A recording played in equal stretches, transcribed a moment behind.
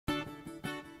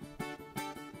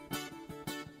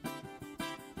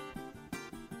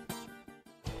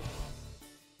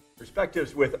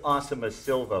Perspectives with Asima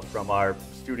Silva from our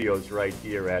studios right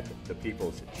here at the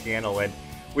People's Channel. And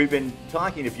we've been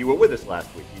talking, if you were with us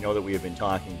last week, you know that we have been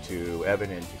talking to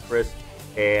Evan and to Chris,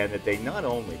 and that they not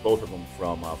only, both of them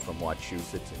from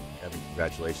Wachusett, and Evan,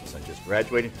 congratulations on just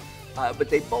graduating, but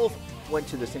they both went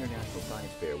to this International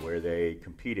Science Fair where they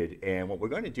competed. And what we're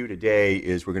going to do today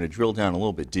is we're going to drill down a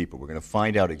little bit deeper. We're going to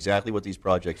find out exactly what these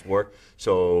projects were.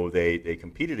 So they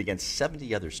competed against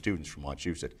 70 other students from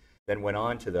Wachusett. Then went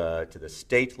on to the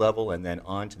state level, and then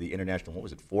on to the international. What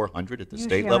was it, 400 at the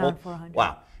state level? 400.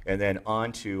 Wow! And then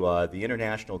on to the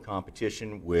international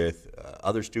competition with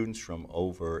other students from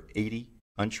over 80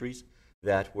 countries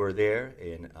that were there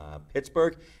in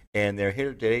Pittsburgh, and they're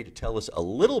here today to tell us a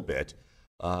little bit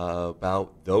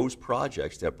about those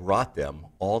projects that brought them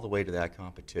all the way to that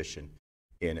competition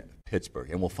in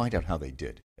Pittsburgh, and we'll find out how they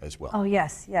did as well. Oh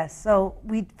yes, yes. So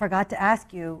we forgot to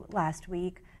ask you last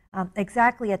week.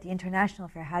 Exactly at the International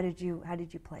Fair, how did you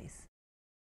place?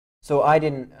 So I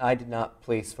did not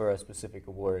place for a specific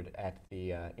award at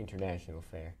the International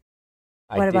Fair.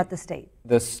 What about the state?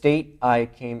 The state, I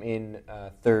came in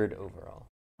third overall.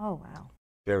 Oh wow!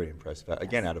 Very impressive.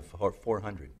 Again, out of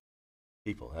 400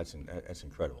 people, that's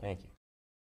incredible. Thank you.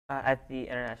 At the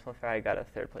International Fair, I got a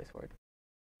third place award.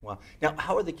 Wow. Now,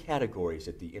 how are the categories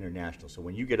at the International? So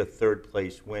when you get a third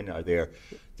place win, are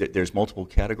there's multiple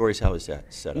categories? How is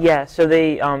that set up? Yeah, so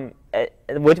they,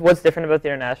 what's different about the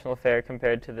International Fair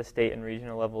compared to the state and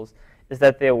regional levels is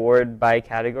that they award by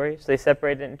category. So they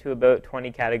separate it into about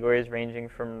 20 categories ranging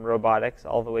from robotics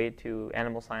all the way to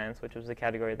animal science, which was the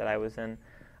category that I was in.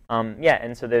 Yeah,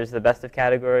 and so there's the best of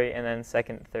category and then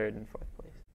second, third, and fourth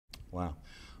place. Wow.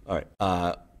 All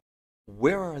right.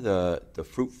 Where are the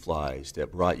fruit flies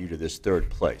that brought you to this third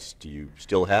place? Do you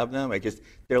still have them? I guess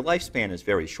their lifespan is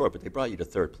very short, but they brought you to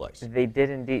third place. They did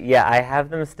indeed. Yeah, I have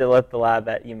them still at the lab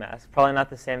at UMass. Probably not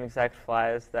the same exact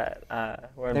flies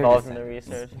that were involved in the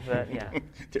research, but yeah.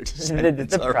 They're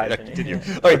descendants. The All right, progeny. continue.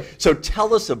 All right, so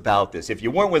tell us about this. If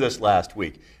you weren't with us last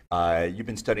week, you've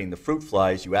been studying the fruit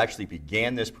flies. You actually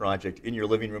began this project in your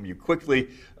living room. You quickly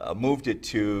moved it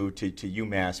to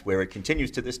UMass, where it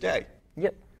continues to this day.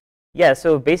 Yep. Yeah,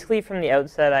 so basically from the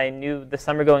outset, I knew the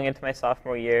summer going into my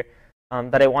sophomore year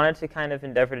that I wanted to kind of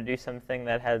endeavor to do something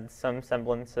that had some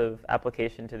semblance of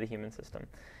application to the human system.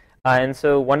 And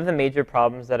so one of the major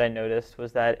problems that I noticed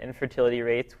was that infertility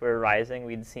rates were rising.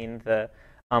 We'd seen the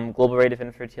global rate of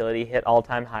infertility hit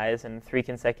all-time highs in 3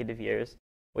 consecutive years,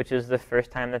 which is the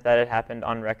first time that had happened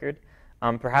on record.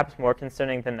 Perhaps more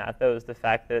concerning than that, though, is the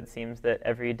fact that it seems that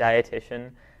every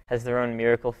dietitian has their own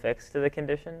miracle fix to the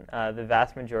condition, the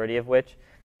vast majority of which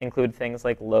include things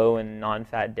like low and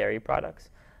non-fat dairy products,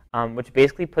 which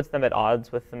basically puts them at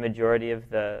odds with the majority of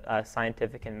the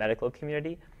scientific and medical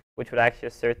community, which would actually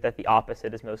assert that the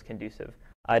opposite is most conducive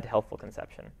to healthful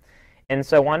conception. And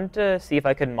so I wanted to see if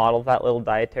I could model that little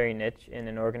dietary niche in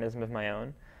an organism of my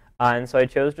own. And so I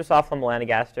chose Drosophila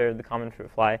melanogaster, the common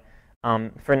fruit fly,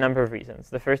 for a number of reasons.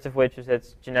 The first of which is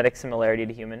its genetic similarity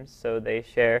to humans. So they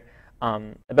share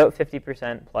about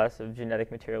 50% plus of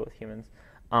genetic material with humans.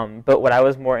 But what I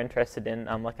was more interested in,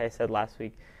 like I said last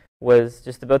week, was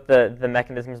just about the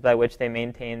mechanisms by which they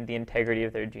maintain the integrity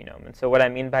of their genome. And so what I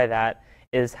mean by that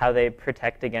is how they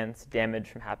protect against damage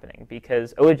from happening.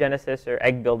 Because oogenesis, or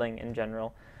egg building in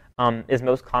general, is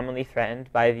most commonly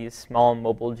threatened by these small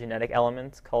mobile genetic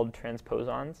elements called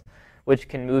transposons, which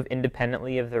can move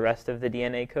independently of the rest of the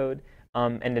DNA code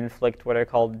and inflict what are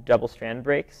called double-strand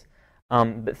breaks.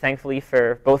 But thankfully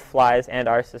for both flies and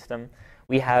our system,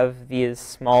 we have these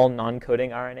small non-coding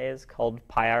RNAs called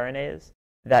piRNAs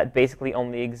that basically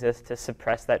only exist to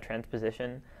suppress that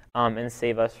transposition and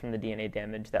save us from the DNA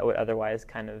damage that would otherwise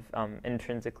kind of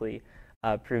intrinsically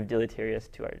prove deleterious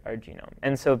to our genome.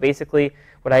 And so basically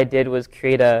what I did was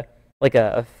create a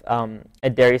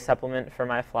dairy supplement for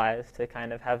my flies to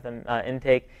kind of have them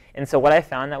intake. And so what I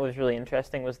found that was really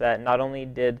interesting was that not only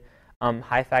did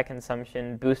high-fat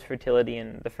consumption boost fertility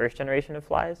in the first generation of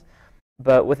flies,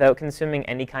 but without consuming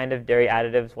any kind of dairy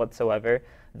additives whatsoever,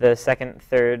 the second,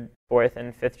 third, fourth,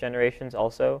 and fifth generations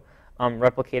also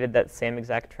replicated that same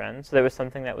exact trend. So there was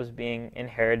something that was being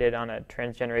inherited on a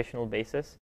transgenerational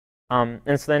basis.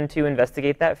 And so then to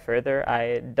investigate that further,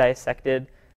 I dissected,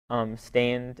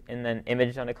 stained, and then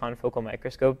imaged on a confocal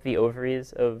microscope the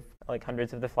ovaries of like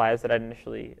hundreds of the flies that I'd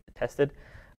initially tested.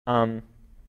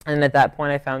 And at that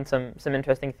point, I found some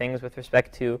interesting things with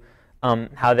respect to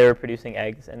how they were producing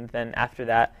eggs. And then after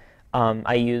that,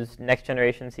 I used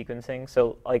next-generation sequencing,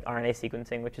 so like RNA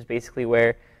sequencing, which is basically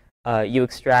where you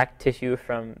extract tissue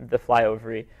from the fly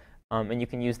ovary, and you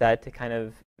can use that to kind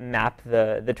of map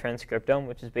the transcriptome,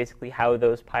 which is basically how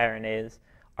those piRNAs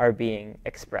are being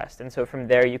expressed. And so from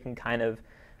there, you can kind of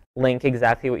link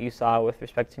exactly what you saw with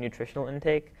respect to nutritional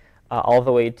intake all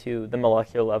the way to the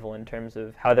molecular level in terms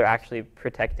of how they're actually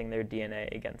protecting their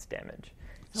DNA against damage.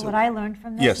 So what I learned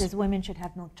from this yes. is women should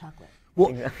have milk chocolate. Well,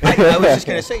 I was just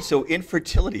going to say, so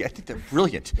infertility, I think they're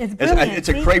brilliant. It's brilliant. It's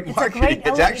a great marketing.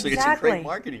 Exactly. It's a great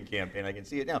marketing campaign. I can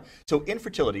see it now. So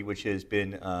infertility, which has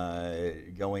been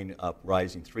going up,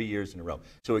 rising 3 years in a row.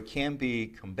 So it can be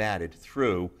combated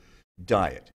through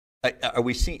diet. Are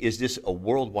we seeing? Is this a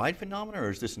worldwide phenomenon, or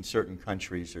is this in certain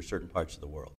countries or certain parts of the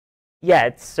world? Yeah,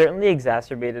 it's certainly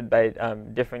exacerbated by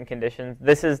different conditions.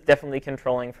 This is definitely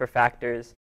controlling for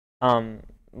factors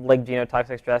like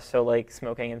genotoxic stress, so like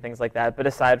smoking and things like that. But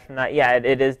aside from that, yeah,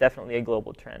 it is definitely a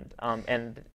global trend.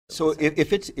 And so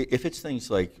if it's things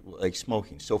like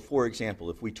smoking. So for example,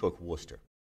 if we took Worcester,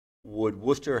 would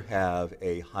Worcester have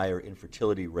a higher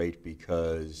infertility rate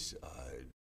because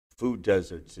food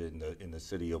deserts in the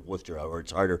city of Worcester, or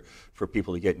it's harder for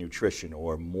people to get nutrition,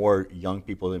 or more young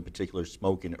people in particular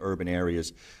smoke in urban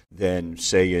areas than,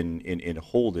 say, in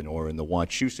Holden or in the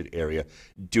Wachusett area?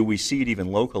 Do we see it even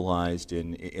localized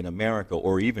in America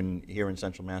or even here in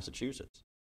central Massachusetts?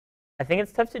 I think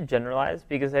it's tough to generalize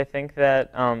because I think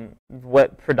that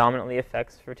what predominantly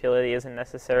affects fertility isn't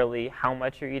necessarily how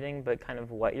much you're eating, but kind of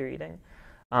what you're eating.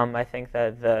 I think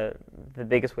that the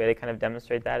biggest way to kind of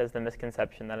demonstrate that is the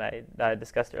misconception that I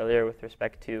discussed earlier with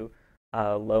respect to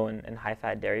low and high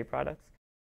fat dairy products.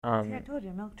 See, I told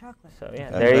you, milk chocolate. So yeah,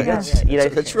 there you go. Yeah,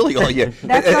 that's really all you.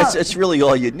 That's really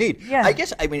all you need. Yeah. I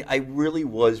guess. I mean, I really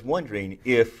was wondering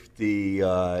if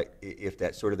if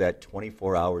that sort of that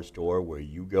 24-hour store where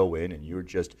you go in and you're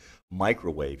just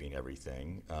microwaving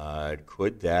everything,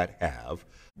 could that have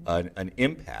an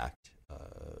impact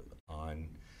on?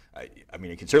 I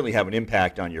mean, it can certainly have an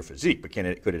impact on your physique, but could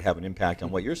it have an impact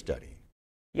on what you're studying?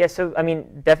 Yeah, so I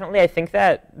mean, definitely I think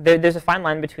that there's a fine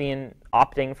line between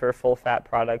opting for full-fat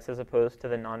products as opposed to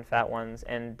the non-fat ones,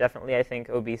 and definitely I think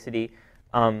obesity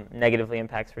negatively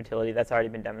impacts fertility. That's already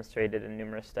been demonstrated in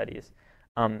numerous studies.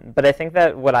 But I think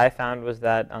that what I found was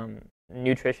that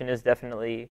nutrition is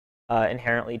definitely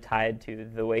inherently tied to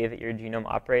the way that your genome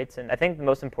operates, and I think the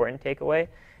most important takeaway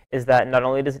is that not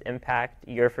only does it impact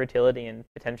your fertility and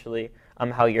potentially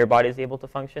how your body is able to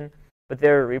function, but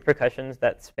there are repercussions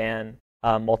that span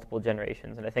multiple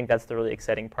generations. And I think that's the really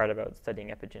exciting part about studying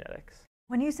epigenetics.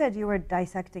 When you said you were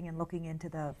dissecting and looking into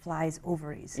the fly's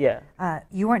ovaries, yeah,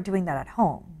 you weren't doing that at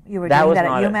home. You were doing that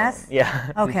at UMass?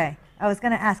 Yeah. Okay. I was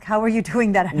going to ask, how were you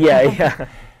doing that at home? Yeah.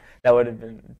 That would have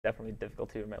been definitely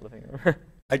difficult too in my living room.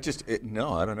 I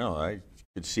don't know. I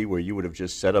could see where you would have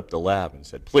just set up the lab and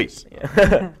said, please,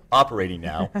 operating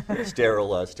now,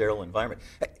 sterile environment.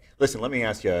 Hey, listen, let me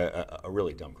ask you a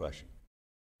really dumb question.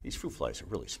 These fruit flies are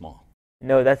really small.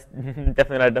 No, that's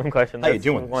definitely not a dumb question. That's How you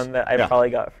doing one this? that I probably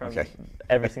got from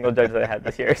every single judge that I had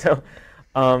this year. So,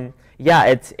 yeah,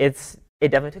 it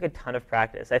definitely took a ton of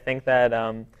practice. I think that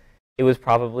it was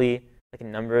probably like a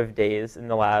number of days in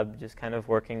the lab just kind of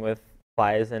working with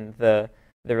flies and the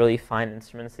really fine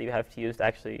instruments that you have to use to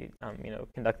actually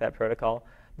conduct that protocol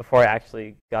before I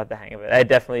actually got the hang of it. I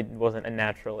definitely wasn't a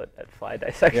natural at fly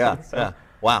dissection. Yeah, so. yeah.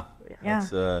 Wow.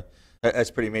 Yeah.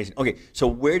 That's pretty amazing. Okay, so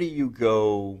where do you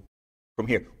go from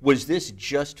here? Was this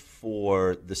just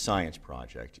for the science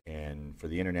project and for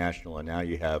the international, and now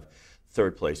you have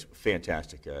third place?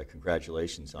 Fantastic.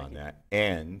 Congratulations on that.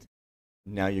 And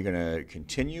now you're going to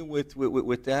continue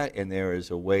with that, and there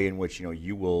is a way in which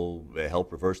you will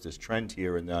help reverse this trend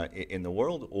here in the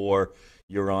world, or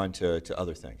you're on to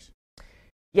other things.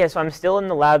 Yeah, so I'm still in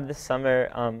the lab this summer,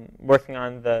 working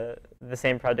on the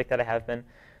same project that I have been.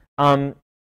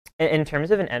 In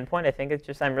terms of an endpoint, I think it's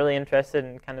just I'm really interested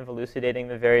in kind of elucidating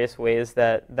the various ways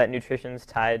that nutrition's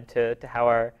tied to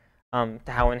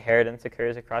how inheritance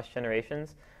occurs across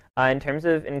generations. In terms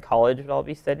of in college what I'll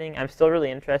be studying, I'm still really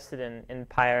interested in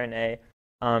piRNA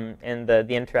and the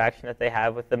interaction that they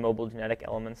have with the mobile genetic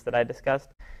elements that I discussed.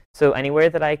 So anywhere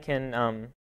that I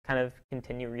can kind of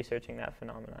continue researching that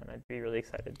phenomenon, I'd be really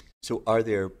excited. So are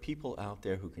there people out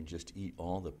there who can just eat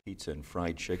all the pizza and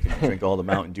fried chicken and drink all the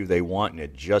Mountain Dew they want and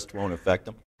it just won't affect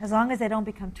them? As long as they don't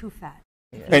become too fat.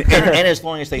 Yeah. And as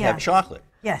long as they have chocolate.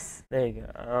 Yes. There you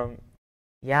go.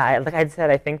 Yeah, like I'd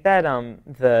said, I think that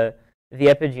the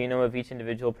epigenome of each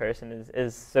individual person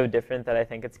is so different that I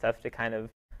think it's tough to kind of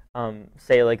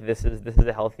say like this is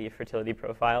a healthy fertility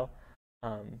profile.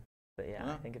 But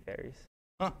yeah, I think it varies.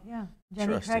 Huh. Yeah,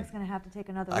 Jenny Craig's going to have to take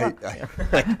another look.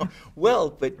 I know.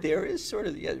 Well, but there is sort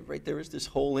of there is this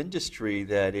whole industry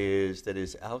that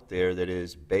is out there that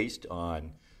is based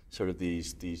on sort of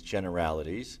these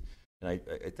generalities, And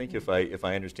I think if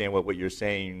I understand what you're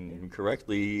saying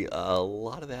correctly, a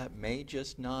lot of that may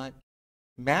just not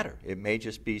matter. It may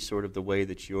just be sort of the way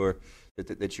that you're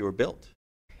built.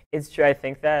 It's true. I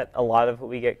think that a lot of what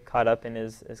we get caught up in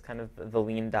is kind of the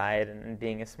lean diet and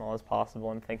being as small as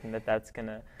possible and thinking that that's going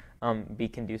to be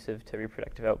conducive to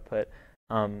reproductive output.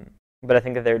 But I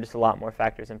think that there are just a lot more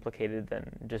factors implicated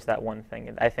than just that one thing.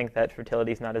 And I think that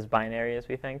fertility is not as binary as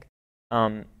we think.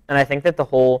 And I think that the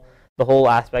whole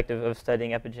aspect of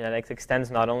studying epigenetics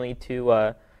extends not only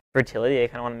to fertility. I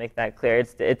kind of want to make that clear.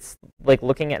 It's like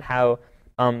looking at how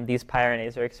these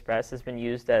piRNAs are expressed has been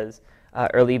used as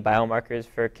early biomarkers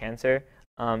for cancer,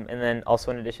 and then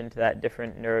also in addition to that,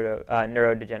 different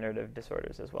neurodegenerative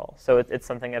disorders as well. So it's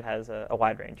something that has a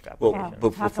wide range of applications.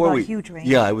 Well, but before we, huge range.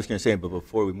 Yeah, I was going to say, but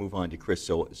before we move on to Chris,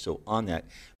 so on that,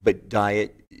 but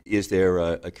diet, is there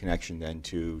a connection then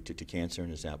to cancer,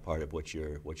 and is that part of what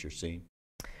you're seeing?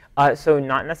 So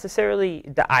not necessarily.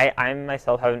 I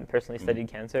myself haven't personally studied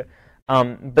cancer.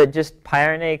 But just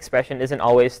piRNA expression isn't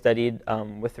always studied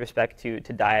with respect to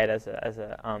diet as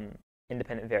a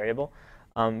independent variable.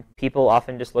 People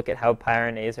often just look at how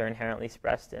piRNAs are inherently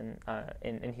expressed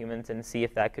in humans and see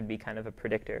if that could be kind of a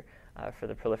predictor for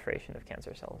the proliferation of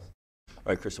cancer cells. All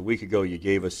right, Chris, a week ago you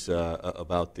gave us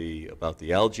about the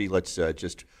algae. Let's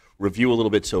just review a little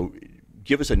bit. So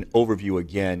give us an overview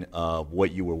again of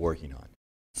what you were working on.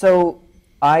 So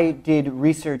I did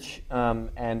research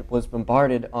and was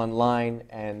bombarded online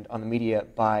and on the media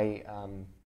by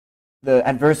the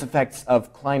adverse effects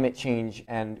of climate change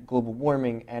and global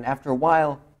warming. And after a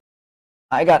while,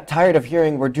 I got tired of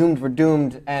hearing we're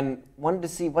doomed, and wanted to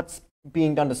see what's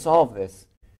being done to solve this.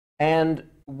 And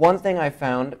one thing I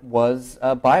found was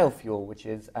biofuel, which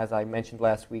is, as I mentioned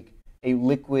last week, a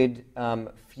liquid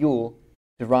fuel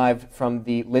derived from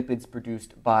the lipids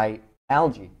produced by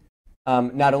algae.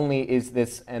 Not only is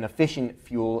this an efficient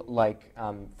fuel like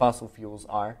fossil fuels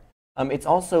are, it's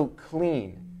also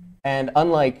clean. And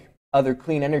unlike other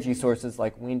clean energy sources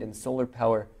like wind and solar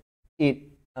power, it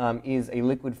is a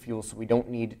liquid fuel, so we don't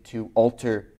need to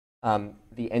alter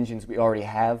the engines we already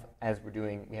have, as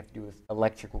we have to do with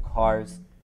electrical cars.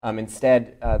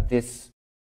 Instead, this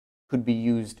could be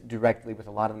used directly with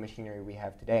a lot of the machinery we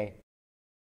have today.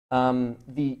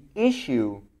 The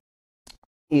issue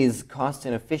is cost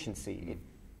and efficiency. It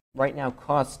right now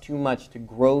costs too much to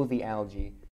grow the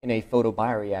algae in a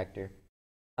photobioreactor.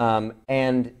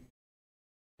 And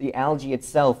the algae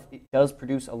itself, it does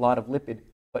produce a lot of lipid,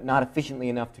 but not efficiently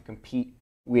enough to compete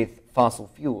with fossil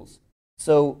fuels.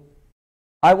 So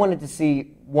I wanted to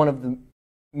see one of the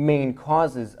main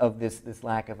causes of this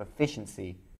lack of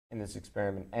efficiency in this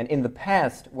experiment. And in the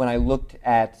past, when I looked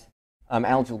at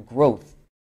algal growth,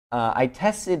 I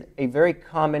tested a very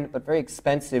common but very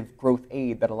expensive growth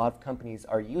aid that a lot of companies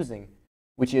are using,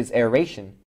 which is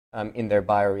aeration in their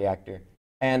bioreactor.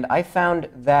 And I found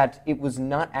that it was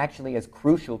not actually as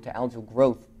crucial to algal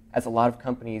growth as a lot of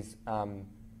companies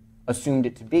assumed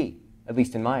it to be, at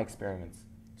least in my experiments.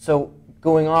 So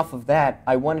going off of that,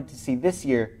 I wanted to see this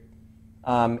year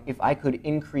if I could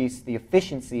increase the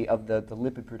efficiency of the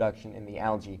lipid production in the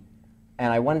algae.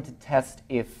 And I wanted to test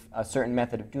if a certain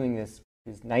method of doing this,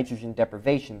 is nitrogen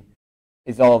deprivation,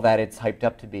 is all that it's hyped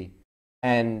up to be.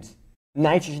 And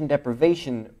nitrogen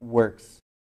deprivation works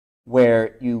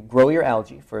where you grow your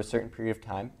algae for a certain period of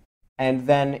time, and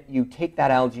then you take that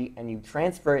algae and you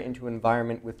transfer it into an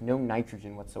environment with no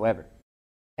nitrogen whatsoever.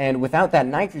 And without that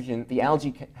nitrogen, the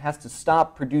algae has to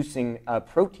stop producing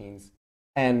proteins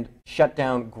and shut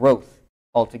down growth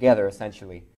altogether,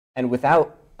 essentially. And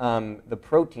without the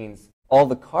proteins, all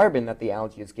the carbon that the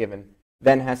algae is given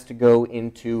then has to go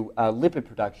into lipid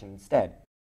production instead.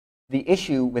 The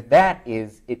issue with that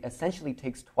is it essentially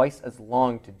takes twice as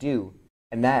long to do,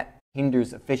 and that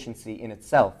hinders efficiency in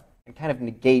itself and kind of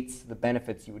negates the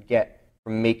benefits you would get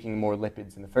from making more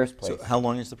lipids in the first place. So how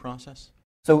long is the process?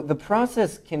 So the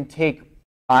process can take,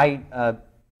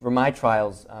 for my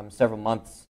trials, several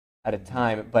months at a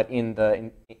time, but in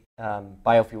the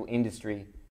biofuel industry,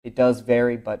 it does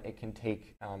vary, but it can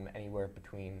take anywhere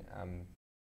between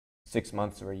 6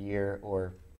 months or a year,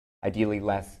 or ideally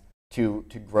less, to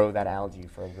grow that algae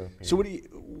for a growth period. So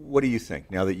what do you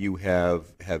think, now that you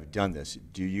have done this?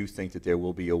 Do you think that there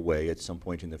will be a way at some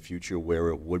point in the future where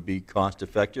it would be cost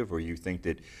effective, or you think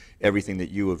that everything that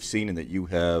you have seen and that you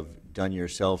have done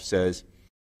yourself says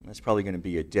that's probably going to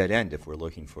be a dead end if we're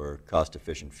looking for cost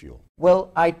efficient fuel?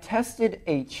 Well, I tested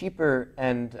a cheaper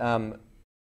and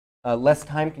less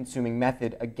time consuming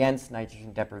method against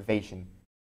nitrogen deprivation.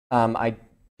 I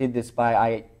did this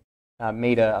by, I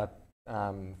made a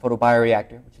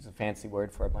photobioreactor, which is a fancy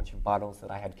word for a bunch of bottles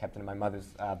that I had kept in my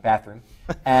mother's bathroom.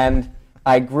 And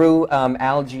I grew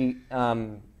algae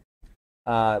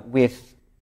with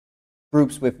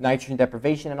groups with nitrogen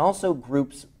deprivation and also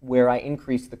groups where I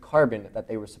increased the carbon that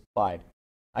they were supplied.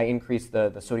 I increased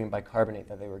the sodium bicarbonate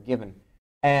that they were given.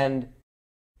 And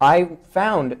I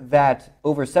found that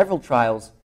over several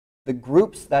trials, the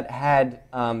groups that had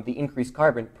the increased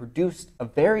carbon produced a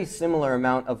very similar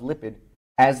amount of lipid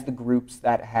as the groups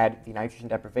that had the nitrogen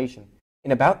deprivation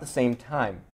in about the same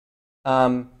time.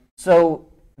 So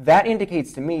that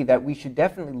indicates to me that we should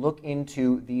definitely look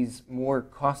into these more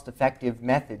cost-effective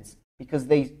methods because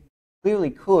they clearly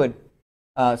could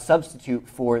substitute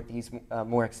for these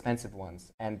more expensive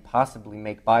ones and possibly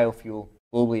make biofuel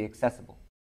globally accessible.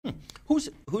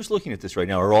 Who's looking at this right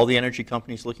now? Are all the energy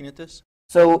companies looking at this?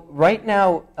 So right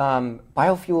now,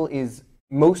 biofuel is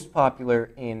most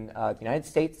popular in the United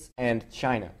States and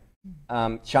China.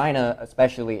 China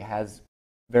especially has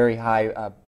very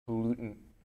high pollutant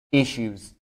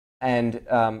issues. And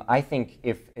I think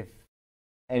if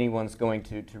anyone's going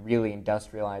to really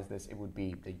industrialize this, it would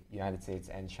be the United States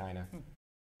and China,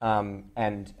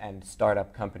 and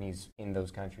startup companies in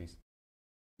those countries.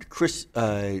 Chris,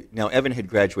 now Evan had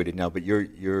graduated now, but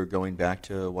you're going back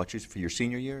to Wachusett for your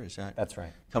senior year, is that? That's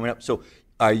right. Coming up. So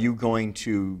are you going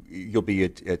to, you'll be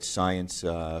at Science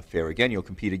Fair again, you'll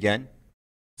compete again?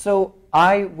 So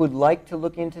I would like to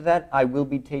look into that. I will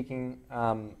be taking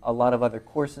a lot of other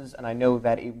courses, and I know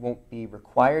that it won't be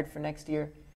required for next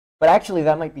year. But actually,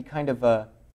 that might be kind of a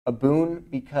boon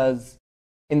because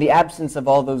in the absence of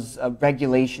all those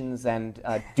regulations and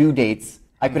due dates,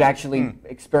 I could actually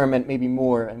experiment maybe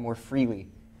more and more freely.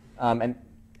 And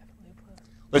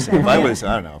listen, if I was,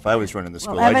 I don't know, if I was running the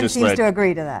school, Well, Evan seems to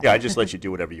agree to that. Yeah, I just let you do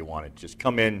whatever you wanted. Just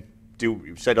come in,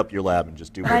 set up your lab, and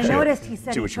just do what I you noticed he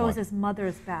said do he what you want. chose his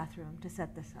mother's bathroom to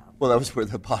set this up. Well, that was where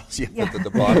the bottles,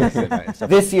 the bottles.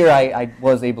 this year, I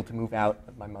was able to move out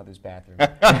of my mother's bathroom.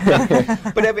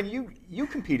 But Evan, you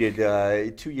competed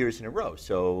 2 years in a row,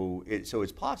 so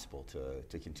it's possible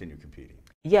to continue competing.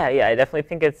 Yeah, I definitely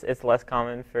think it's less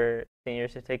common for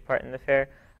seniors to take part in the fair,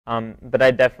 but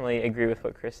I definitely agree with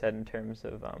what Chris said in terms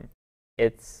of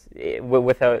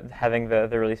without having the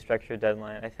really structured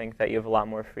deadline. I think that you have a lot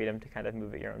more freedom to kind of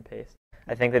move at your own pace.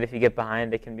 I think that if you get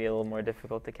behind, it can be a little more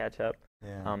difficult to catch up.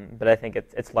 Yeah. But I think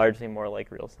it's largely more like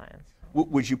real science.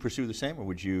 Would you pursue the same, or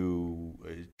would you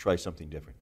try something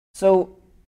different? So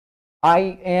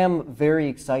I am very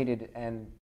excited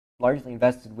and largely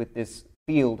invested with this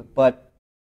field, but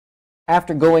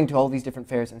after going to all these different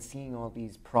fairs and seeing all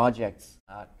these projects,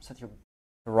 such a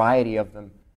variety of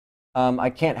them, I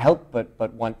can't help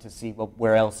but want to see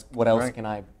what else Right. can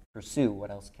I pursue, what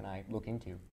else can I look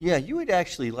into. Yeah, you had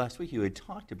actually, last week you had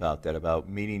talked about that, about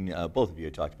meeting, both of you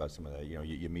had talked about some of that,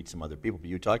 you meet some other people, but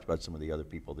you talked about some of the other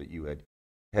people that you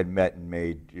had met and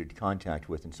made contact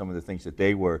with and some of the things that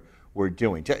they were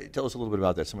doing. Tell us a little bit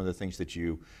about that, some of the things that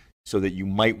you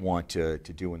might want to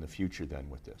do in the future then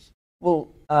with this.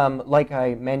 Well, like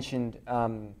I mentioned,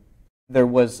 there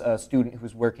was a student who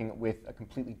was working with a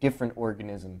completely different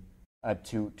organism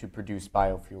to produce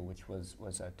biofuel, which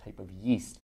was a type of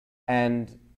yeast.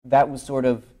 And that was sort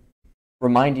of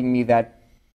reminding me that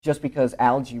just because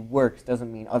algae works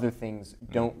doesn't mean other things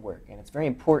don't work. And it's very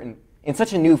important in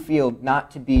such a new field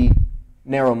not to be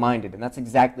narrow-minded. And that's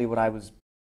exactly what I was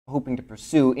hoping to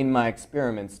pursue in my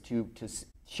experiments, to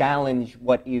challenge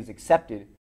what is accepted,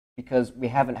 because we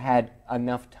haven't had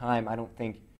enough time, I don't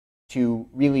think, to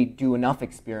really do enough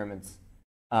experiments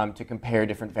to compare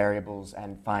different variables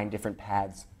and find different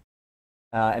paths.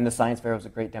 And the science fair was a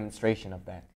great demonstration of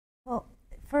that. Well,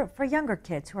 for younger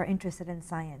kids who are interested in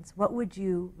science, what would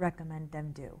you recommend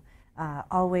them do?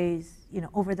 Always,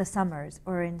 over the summers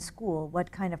or in school,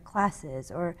 what kind of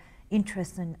classes or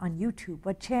interests on YouTube,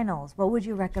 what channels, what would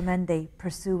you recommend they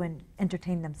pursue and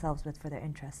entertain themselves with for their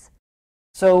interests?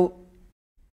 So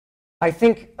I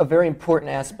think a very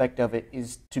important aspect of it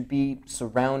is to be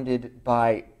surrounded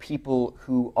by people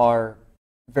who are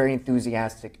very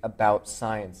enthusiastic about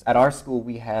science. At our school,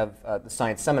 we have the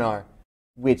science seminar,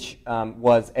 which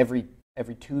was every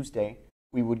Tuesday.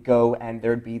 We would go, and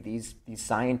there'd be these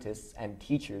scientists and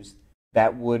teachers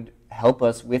that would help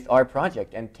us with our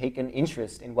project and take an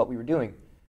interest in what we were doing.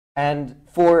 And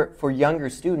for younger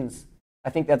students, I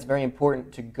think that's very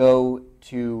important to go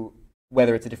to,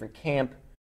 whether it's a different camp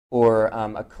or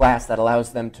a class that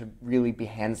allows them to really be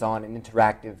hands-on and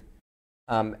interactive,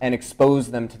 and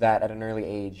expose them to that at an early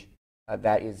age.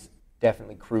 That is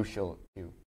definitely crucial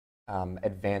to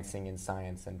advancing in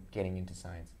science and getting into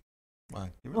science. Wow,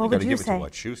 you really got to give it to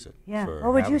Wachusett. Yeah.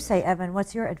 What would you say, Evan?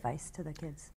 What's your advice to the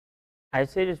kids? I'd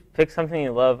say just pick something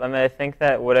you love. I mean, I think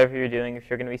that whatever you're doing, if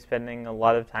you're going to be spending a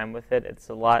lot of time with it, it's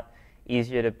a lot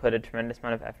easier to put a tremendous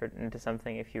amount of effort into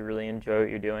something if you really enjoy what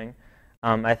you're doing.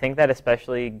 I think that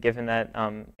especially given that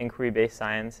inquiry-based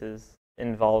science is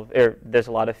involved, or there's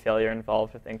a lot of failure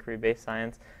involved with inquiry-based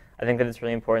science, I think that it's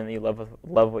really important that you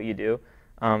love what you do,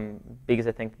 because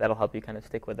I think that'll help you kind of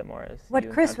stick with it more. As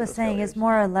what Chris was saying is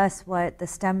more or less what the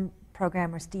STEM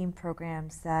program or STEAM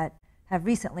programs that have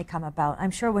recently come about.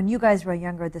 I'm sure when you guys were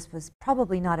younger, this was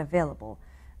probably not available.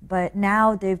 But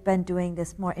now they've been doing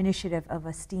this more initiative of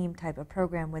a STEAM type of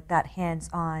program with that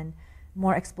hands-on,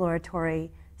 more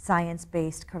exploratory,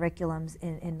 science-based curriculums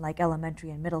in like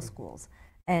elementary and middle schools.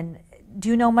 And do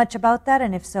you know much about that?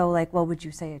 And if so, like, what would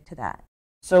you say to that?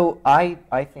 So I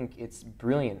think it's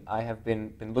brilliant. I have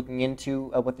been looking into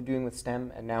what they're doing with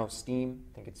STEM and now STEAM.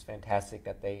 I think it's fantastic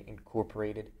that they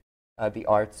incorporated the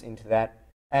arts into that.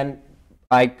 And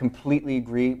I completely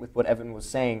agree with what Evan was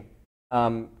saying.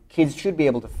 Kids should be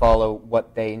able to follow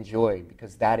what they enjoy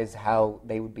because that is how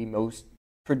they would be most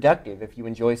productive. If you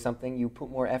enjoy something, you put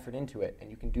more effort into it and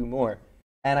you can do more.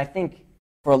 And I think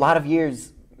for a lot of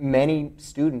years, many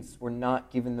students were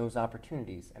not given those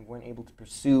opportunities and weren't able to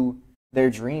pursue their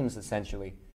dreams,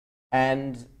 essentially.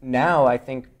 And now I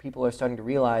think people are starting to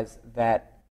realize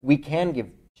that we can give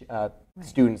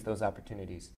students those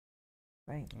opportunities.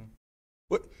 Right.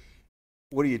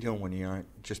 What are you doing when you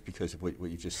aren't, just because of what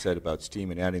you just said about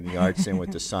STEAM and adding the arts in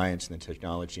with the science and the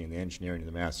technology and the engineering and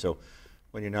the math? So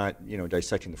when you're not,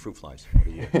 dissecting the fruit flies, what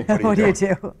do you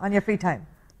do on your free time?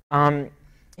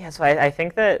 Yeah, so I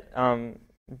think that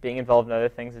being involved in other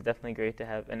things is definitely great to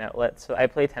have an outlet. So I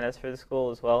play tennis for the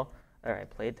school as well. Or I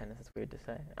played tennis, it's weird to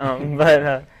say.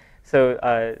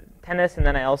 So tennis, and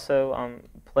then I also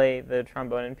play the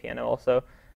trombone and piano also.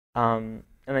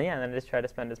 And then, I just try to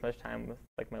spend as much time with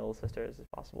like my little sisters as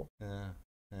possible. Yeah.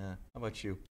 How about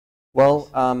you? Well,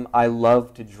 I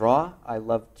love to draw. I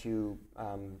love to,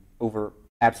 over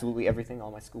absolutely everything,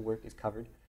 all my schoolwork is covered.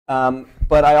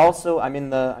 But I'm in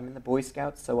the Boy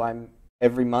Scouts, so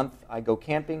every month I go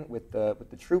camping with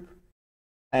the troop,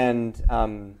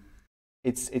 and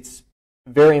it's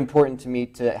very important to me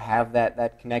to have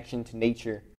that connection to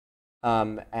nature,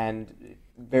 and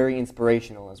very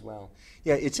inspirational as well.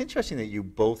 Yeah, it's interesting that you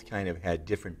both kind of had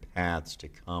different paths to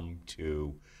come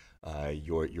to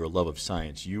your love of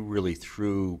science. You really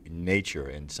through nature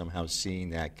and somehow seeing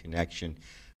that connection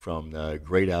from the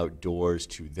great outdoors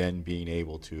to then being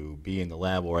able to be in the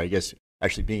lab, or I guess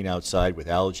actually being outside with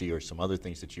algae or some other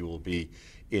things that you will be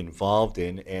involved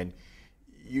in. And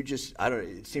you just,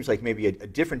 it seems like maybe a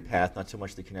different path, not so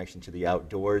much the connection to the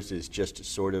outdoors, is just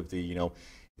sort of the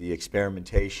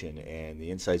experimentation and the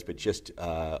insights, but just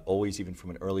always, even from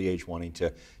an early age, wanting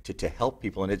to help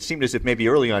people. And it seemed as if maybe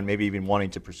early on, maybe even wanting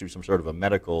to pursue some sort of a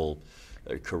medical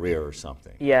career or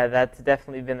something. Yeah, that's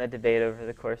definitely been the debate over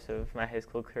the course of my high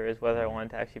school career, is whether I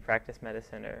wanted to actually practice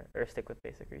medicine or stick with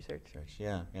basic research.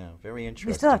 Yeah, very interesting.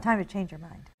 You still have time to change your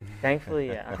mind. Thankfully,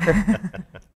 yeah.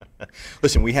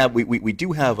 Listen, we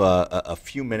do have a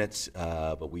few minutes,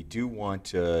 but we do want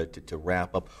to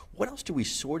wrap up. What else do we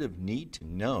sort of need to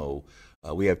know?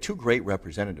 We have two great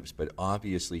representatives, but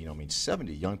obviously,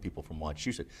 70 young people from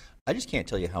Wachusett. I just can't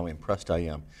tell you how impressed I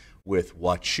am with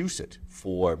Wachusett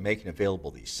for making available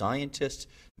these scientists,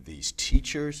 these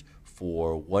teachers,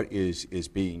 for what is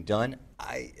being done.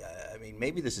 I mean,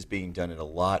 maybe this is being done in a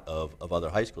lot of other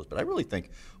high schools, but I really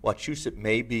think Wachusett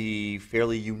may be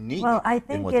fairly unique. Well, I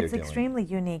think in it's extremely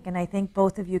unique, and I think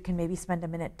both of you can maybe spend a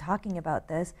minute talking about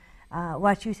this.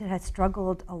 Wachusett has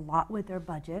struggled a lot with their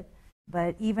budget,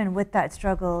 but even with that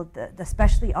struggle,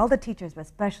 especially all the teachers, but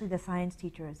especially the science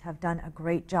teachers, have done a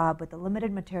great job with the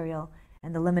limited material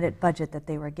and the limited budget that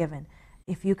they were given.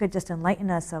 If you could just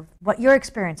enlighten us of what your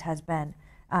experience has been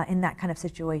in that kind of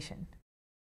situation.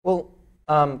 Well,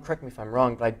 correct me if I'm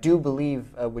wrong, but I do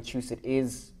believe Wachusett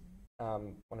is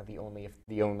one of the only, if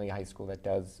the only high school that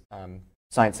does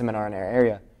science seminar in our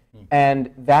area.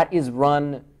 And that is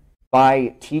run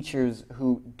by teachers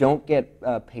who don't get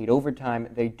paid overtime.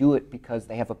 They do it because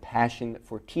they have a passion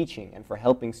for teaching and for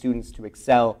helping students to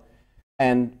excel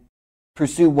and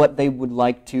pursue what they would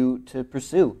like to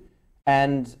pursue.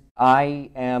 And I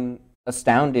am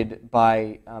astounded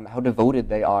by how devoted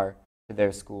they are to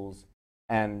their schools,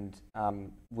 and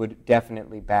would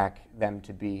definitely back them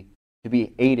to be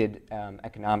aided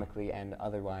economically and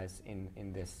otherwise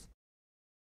in this.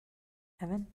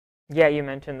 Evan? Yeah, you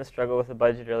mentioned the struggle with the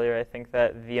budget earlier. I think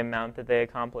that the amount that they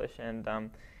accomplish and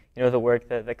the work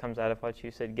that comes out of what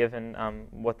you said, given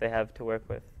what they have to work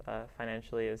with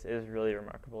financially, is really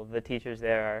remarkable. The teachers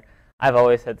there are, I've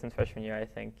always said since freshman year, I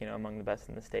think, among the best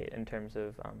in the state in terms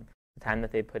of the time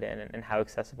that they put in and how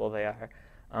accessible they are.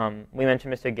 We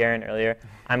mentioned Mr. Guerin earlier.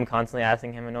 I'm constantly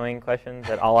asking him annoying questions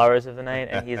at all hours of the night,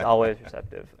 and he's always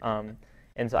receptive.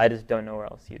 And so I just don't know where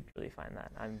else you'd really find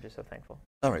that. I'm just so thankful.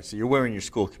 All right, so you're wearing your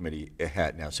school committee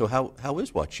hat now. So how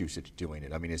is Wachusett doing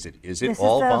it? I mean, is it This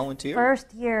all is the volunteer?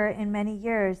 first year in many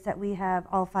years that we have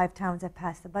all 5 towns have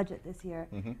passed the budget this year.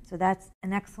 So that's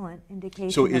an excellent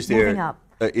indication So of moving up.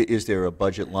 is there a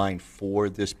budget line for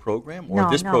this program? Or No,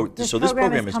 this no. so this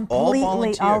program is all completely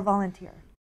volunteer? all volunteer.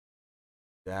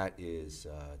 That is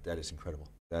incredible.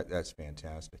 That's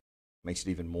fantastic. Makes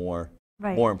it even more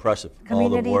Right. impressive.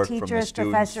 Community all the work teachers, from the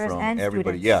students, professors, from and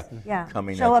everybody. students. Yeah,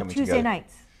 coming Show up coming Tuesday together.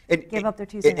 nights. And, Give up their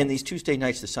Tuesday nights. And these Tuesday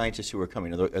nights, the scientists who are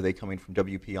coming, are they coming from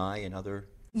WPI and other?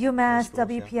 UMass, schools,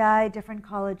 yeah. WPI, different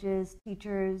colleges,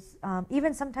 teachers,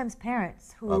 even sometimes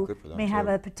parents who good for them may have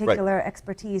too. a particular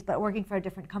expertise but working for a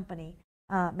different company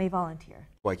may volunteer.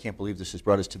 Well, I can't believe this has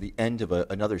brought us to the end of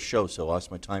another show. So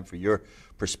awesome time for your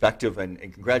perspective, and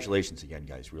congratulations again,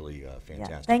 guys. Really fantastic.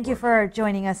 Yeah. Thank you work. for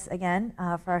joining us again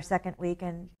for our second week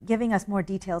and giving us more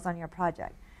details on your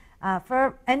project.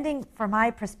 For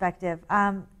my perspective,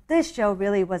 this show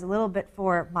really was a little bit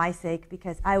for my sake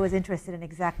because I was interested in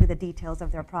exactly the details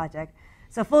of their project.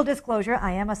 So full disclosure,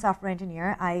 I am a software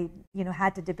engineer. I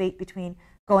had to debate between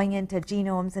going into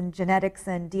genomes and genetics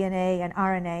and DNA and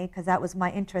RNA because that was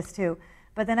my interest too.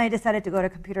 But then I decided to go to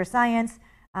computer science,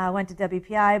 went to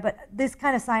WPI, but this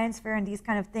kind of science fair and these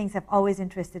kind of things have always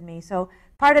interested me. So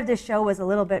part of this show was a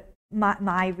little bit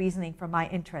my reasoning for my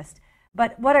interest.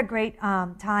 But what a great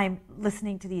time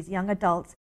listening to these young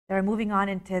adults that are moving on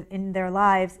in their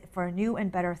lives for new and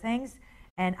better things.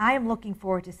 And I am looking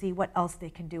forward to see what else they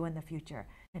can do in the future.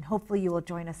 And hopefully you will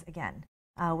join us again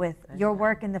with your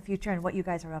work in the future and what you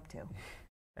guys are up to.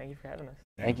 Thank you for having us.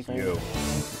 Thank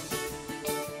you.